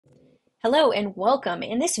Hello and welcome.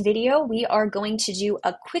 In this video, we are going to do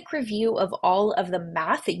a quick review of all of the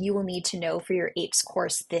math that you will need to know for your APES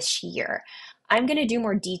course this year. I'm going to do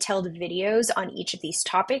more detailed videos on each of these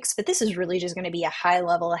topics, but this is really just going to be a high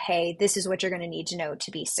level, hey, this is what you're going to need to know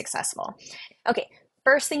to be successful. Okay,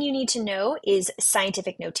 first thing you need to know is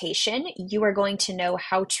scientific notation. You are going to know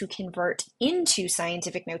how to convert into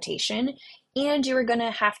scientific notation, and you are going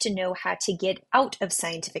to have to know how to get out of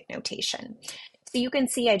scientific notation. So you can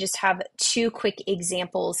see I just have two quick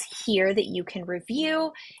examples here that you can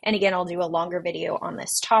review. And again, I'll do a longer video on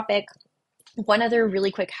this topic. One other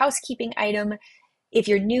really quick housekeeping item. If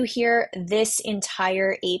you're new here, this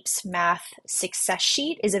entire APES Math success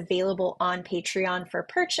sheet is available on Patreon for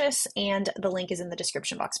purchase, and the link is in the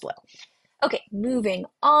description box below. Okay, moving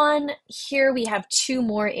on. Here we have two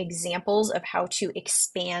more examples of how to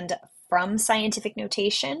expand from scientific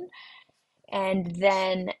notation. And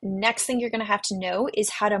then next thing you're going to have to know is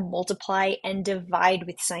how to multiply and divide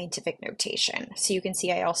with scientific notation. So you can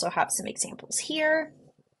see I also have some examples here.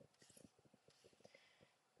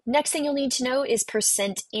 Next thing you'll need to know is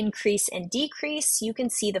percent increase and decrease. You can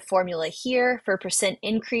see the formula here. For percent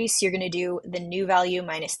increase, you're going to do the new value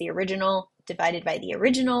minus the original divided by the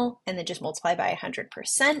original, and then just multiply by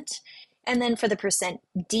 100%. And then for the percent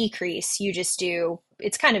decrease, you just do,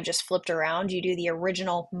 it's kind of just flipped around. You do the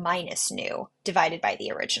original minus new divided by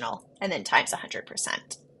the original, and then times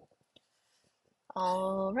 100%.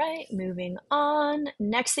 All right, moving on.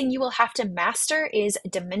 Next thing you will have to master is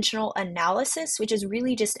dimensional analysis, which is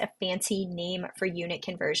really just a fancy name for unit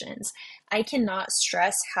conversions. I cannot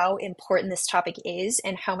stress how important this topic is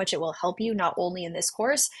and how much it will help you, not only in this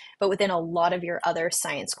course, but within a lot of your other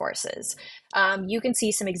science courses. You can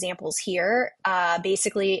see some examples here.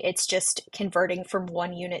 Basically, it's just converting from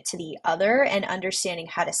one unit to the other and understanding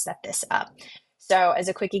how to set this up. So as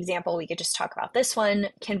a quick example, we could just talk about this one,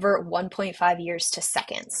 convert 1.5 years to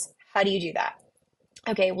seconds. How do you do that?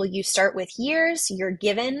 Okay, well, you start with years, you're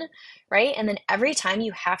given, right? And then every time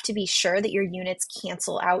you have to be sure that your units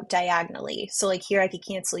cancel out diagonally. So like here, I could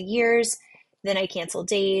cancel years, then I cancel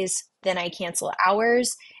days, then I cancel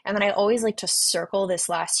hours. And then I always like to circle this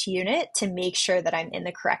last unit to make sure that I'm in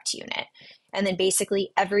the correct unit. And then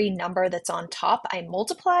basically every number that's on top, I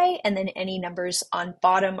multiply, and then any numbers on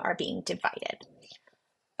bottom are being divided.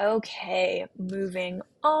 Okay, moving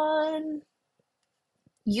on.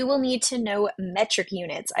 You will need to know metric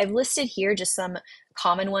units. I've listed here just some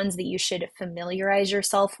common ones that you should familiarize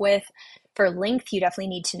yourself with. For length, you definitely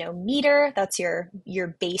need to know meter. That's your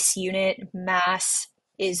base unit. Mass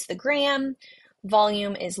is the gram.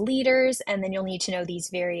 Volume is liters. And then you'll need to know these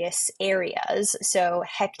various areas. So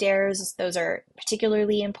hectares, those are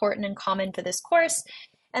particularly important and common for this course.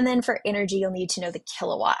 And then for energy, you'll need to know the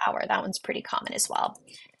kilowatt hour. That one's pretty common as well.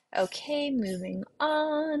 Okay, moving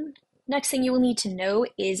on. Next thing you will need to know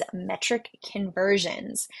is metric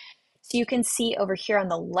conversions. So you can see over here on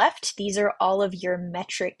the left, these are all of your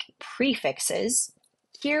metric prefixes.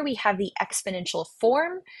 Here we have the exponential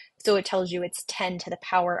form, so it tells you it's 10 to the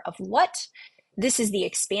power of what. This is the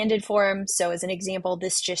expanded form, so as an example,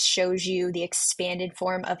 this just shows you the expanded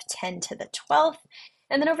form of 10 to the 12th.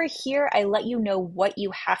 And then over here, I let you know what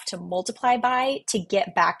you have to multiply by to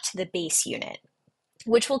get back to the base unit,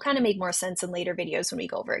 which will kind of make more sense in later videos when we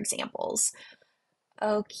go over examples.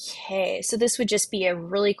 Okay, so this would just be a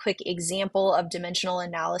really quick example of dimensional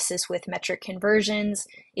analysis with metric conversions.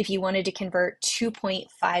 If you wanted to convert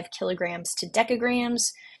 2.5 kilograms to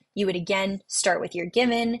decagrams, you would again start with your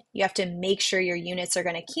given. You have to make sure your units are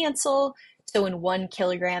going to cancel. So in 1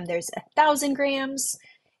 kilogram, there's 1,000 grams.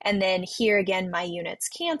 And then here again, my units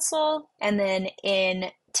cancel. And then in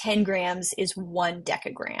 10 grams is 1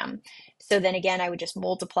 decagram. So then again, I would just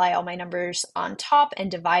multiply all my numbers on top and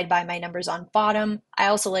divide by my numbers on bottom. I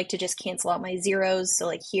also like to just cancel out my zeros. So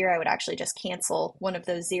like here, I would actually just cancel one of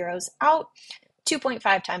those zeros out.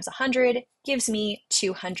 2.5 times 100 gives me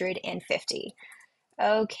 250.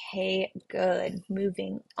 Okay, good.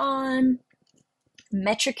 Moving on.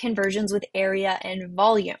 Metric conversions with area and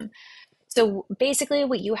volume. So basically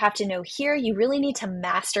what you have to know here, you really need to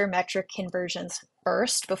master metric conversions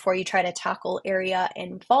first before you try to tackle area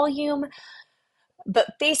and volume.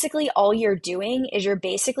 But basically all you're doing is you're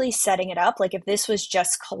basically setting it up. Like if this was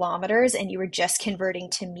just kilometers and you were just converting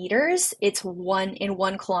to meters, it's in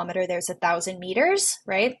 1 kilometer, there's 1,000 meters,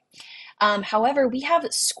 right? However, we have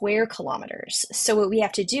square kilometers. So what we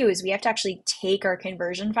have to do is we have to actually take our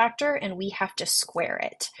conversion factor and we have to square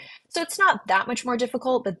it. So it's not that much more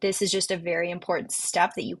difficult, but this is just a very important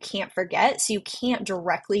step that you can't forget. So you can't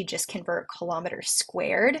directly just convert kilometers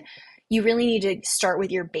squared. You really need to start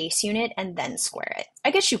with your base unit and then square it.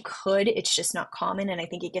 I guess you could, it's just not common, and I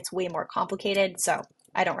think it gets way more complicated, so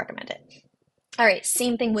I don't recommend it. All right,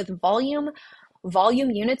 same thing with volume.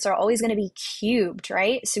 Volume units are always going to be cubed,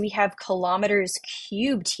 right? So we have kilometers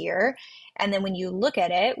cubed here. And then when you look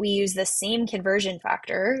at it, we use the same conversion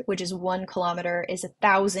factor, which is 1 kilometer is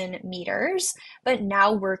 1,000 meters, but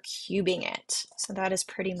now we're cubing it. So that is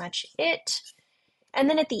pretty much it. And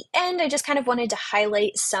then at the end, I just kind of wanted to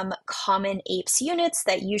highlight some common APES units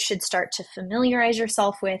that you should start to familiarize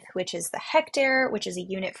yourself with, which is the hectare, which is a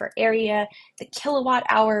unit for area, the kilowatt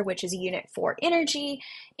hour, which is a unit for energy,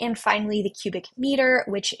 and finally the cubic meter,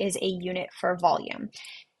 which is a unit for volume.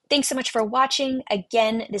 Thanks so much for watching.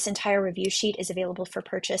 Again, this entire review sheet is available for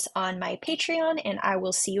purchase on my Patreon, and I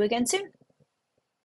will see you again soon.